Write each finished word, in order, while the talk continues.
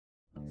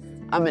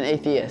I'm an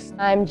atheist.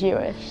 I'm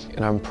Jewish.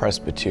 And I'm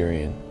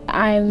Presbyterian.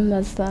 I'm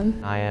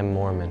Muslim. I am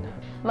Mormon.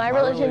 My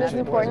religion is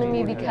important to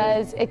me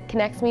because it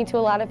connects me to a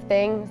lot of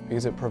things.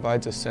 Because it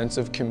provides a sense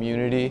of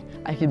community.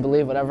 I can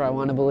believe whatever I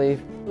want to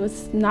believe.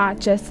 It's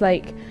not just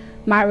like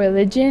my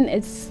religion,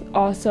 it's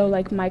also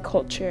like my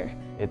culture.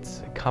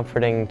 It's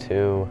comforting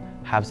to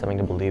have something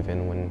to believe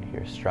in when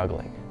you're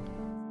struggling.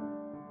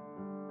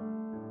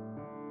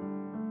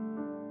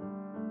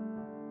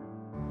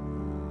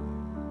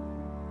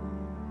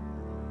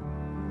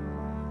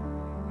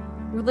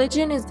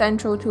 Religion is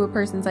central to a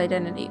person's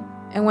identity,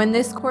 and when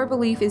this core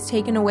belief is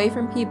taken away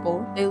from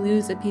people, they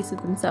lose a piece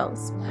of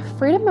themselves.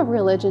 Freedom of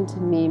religion to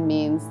me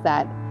means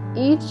that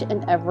each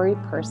and every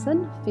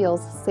person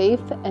feels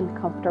safe and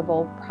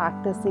comfortable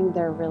practicing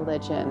their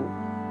religion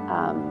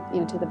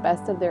to the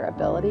best of their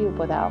ability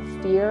without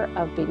fear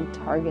of being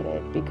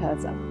targeted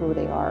because of who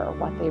they are or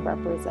what they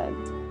represent.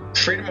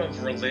 Freedom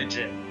of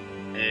religion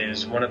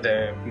is one of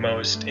the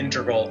most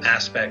integral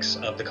aspects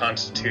of the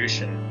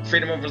Constitution.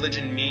 Freedom of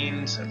religion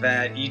means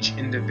that each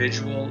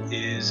individual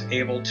is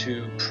able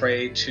to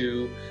pray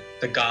to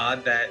the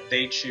God that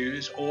they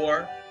choose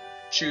or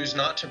choose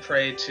not to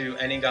pray to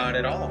any God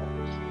at all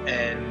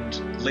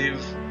and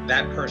live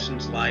that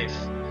person's life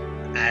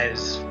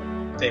as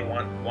they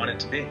want it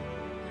to be.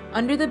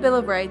 Under the Bill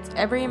of Rights,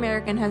 every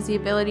American has the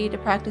ability to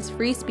practice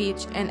free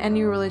speech and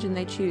any religion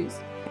they choose.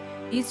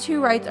 These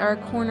two rights are a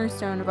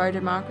cornerstone of our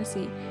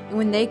democracy, and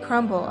when they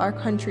crumble, our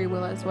country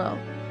will as well.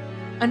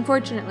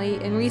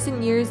 Unfortunately, in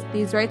recent years,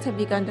 these rights have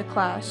begun to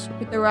clash,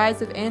 with the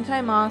rise of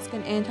anti-mosque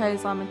and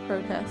anti-Islamic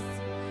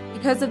protests.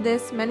 Because of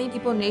this, many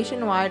people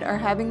nationwide are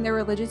having their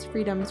religious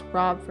freedoms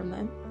robbed from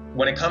them.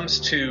 When it comes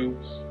to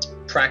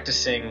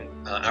practicing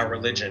our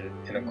religion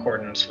in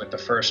accordance with the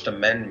First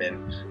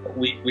Amendment,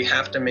 we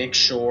have to make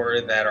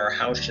sure that our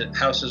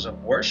houses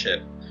of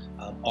worship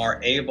are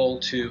able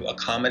to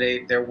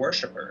accommodate their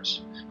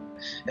worshipers.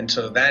 And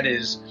so that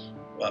is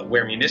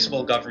where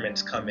municipal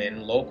governments come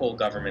in, local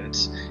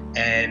governments,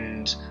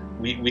 and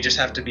we just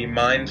have to be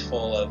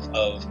mindful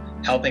of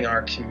helping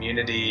our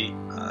community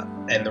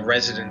and the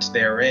residents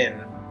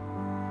therein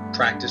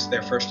practice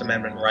their First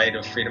Amendment right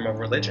of freedom of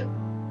religion.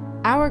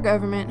 Our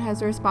government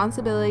has a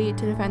responsibility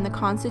to defend the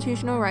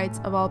constitutional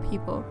rights of all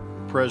people.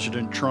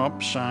 President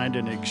Trump signed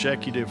an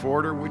executive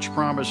order which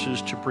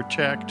promises to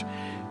protect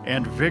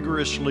and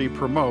vigorously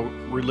promote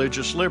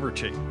religious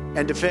liberty.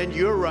 And defend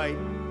your right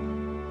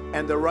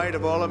and the right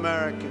of all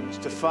Americans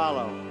to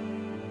follow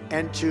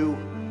and to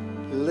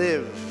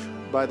live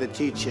by the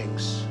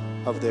teachings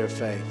of their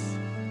faith.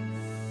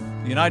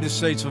 The United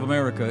States of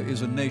America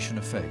is a nation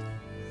of faith,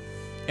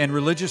 and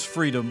religious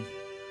freedom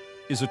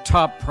is a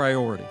top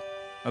priority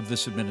of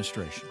this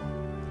administration.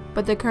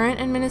 But the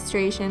current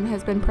administration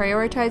has been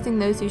prioritizing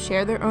those who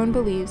share their own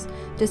beliefs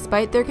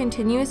despite their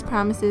continuous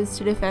promises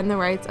to defend the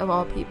rights of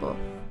all people.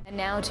 And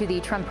now to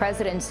the Trump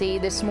presidency.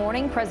 This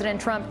morning,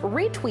 President Trump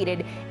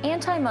retweeted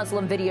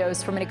anti-Muslim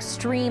videos from an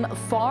extreme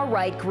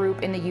far-right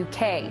group in the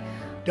UK.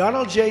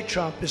 Donald J.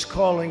 Trump is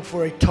calling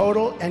for a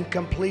total and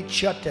complete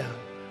shutdown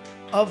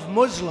of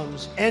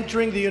Muslims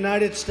entering the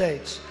United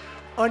States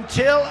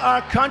until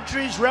our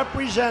country's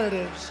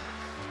representatives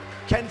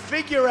can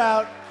figure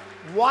out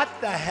what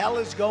the hell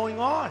is going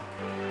on.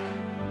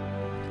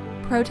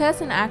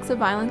 Protests and acts of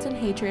violence and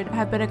hatred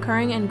have been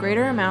occurring in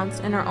greater amounts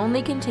and are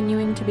only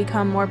continuing to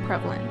become more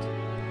prevalent.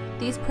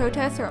 These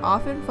protests are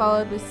often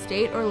followed with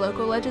state or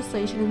local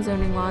legislation and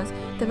zoning laws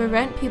that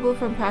prevent people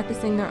from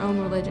practicing their own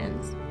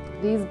religions.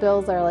 These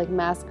bills are like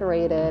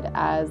masqueraded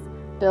as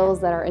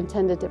bills that are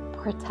intended to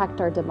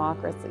protect our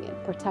democracy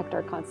and protect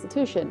our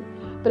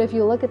Constitution. But if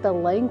you look at the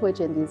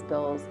language in these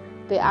bills,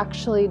 they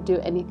actually do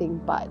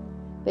anything but.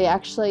 They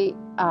actually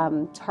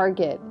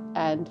target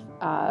and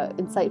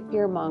incite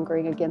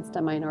fear-mongering against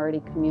a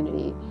minority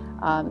community.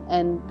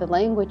 And the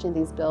language in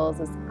these bills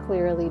is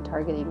clearly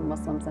targeting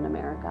Muslims in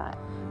America.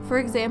 For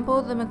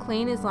example, the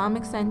McLean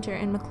Islamic Center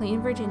in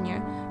McLean,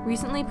 Virginia,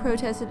 recently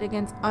protested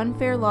against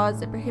unfair laws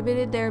that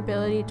prohibited their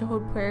ability to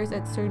hold prayers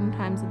at certain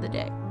times of the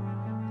day.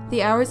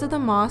 The hours of the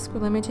mosque were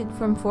limited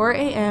from 4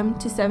 a.m.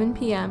 to 7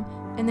 p.m.,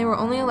 and they were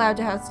only allowed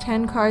to house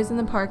 10 cars in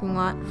the parking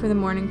lot for the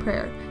morning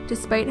prayer,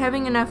 despite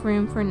having enough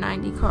room for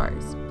 90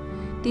 cars.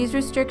 These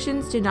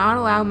restrictions did not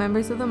allow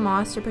members of the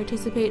mosque to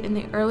participate in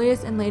the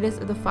earliest and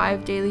latest of the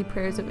 5 daily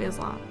prayers of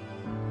Islam.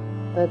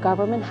 The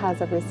government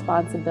has a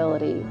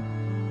responsibility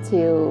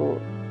to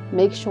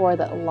make sure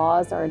that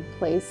laws are in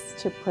place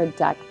to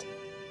protect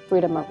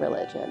freedom of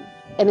religion.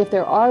 And if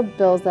there are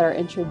bills that are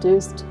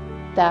introduced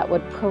that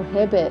would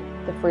prohibit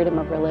the freedom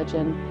of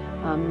religion,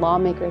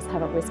 lawmakers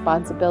have a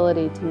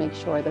responsibility to make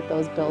sure that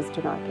those bills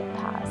do not get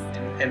passed.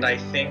 And I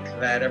think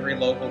that every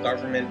local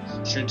government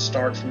should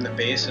start from the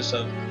basis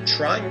of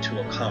trying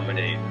to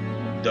accommodate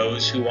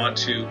those who want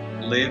to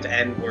live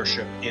and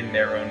worship in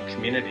their own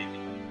community.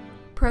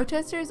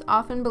 Protesters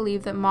often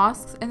believe that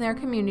mosques and their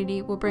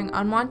community will bring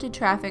unwanted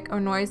traffic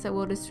or noise that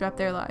will disrupt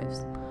their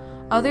lives.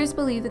 Others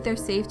believe that their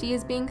safety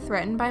is being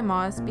threatened by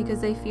mosques because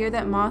they fear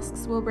that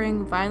mosques will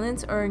bring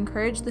violence or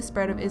encourage the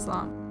spread of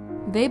Islam.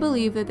 They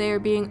believe that they are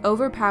being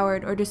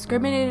overpowered or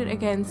discriminated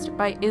against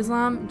by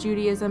Islam,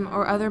 Judaism,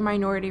 or other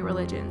minority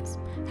religions.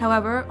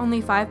 However,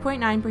 only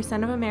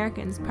 5.9% of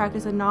Americans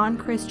practice a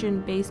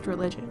non-Christian based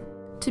religion.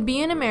 To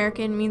be an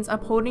American means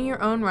upholding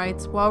your own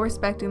rights while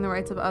respecting the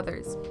rights of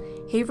others.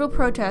 Hateful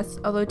protests,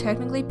 although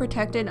technically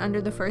protected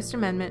under the First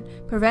Amendment,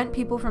 prevent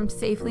people from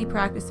safely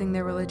practicing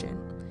their religion.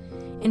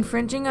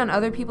 Infringing on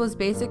other people's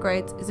basic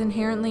rights is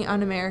inherently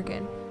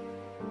un-American.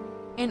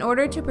 In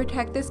order to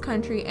protect this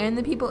country and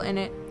the people in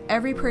it,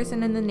 every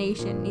person in the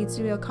nation needs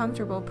to feel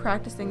comfortable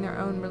practicing their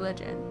own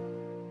religion.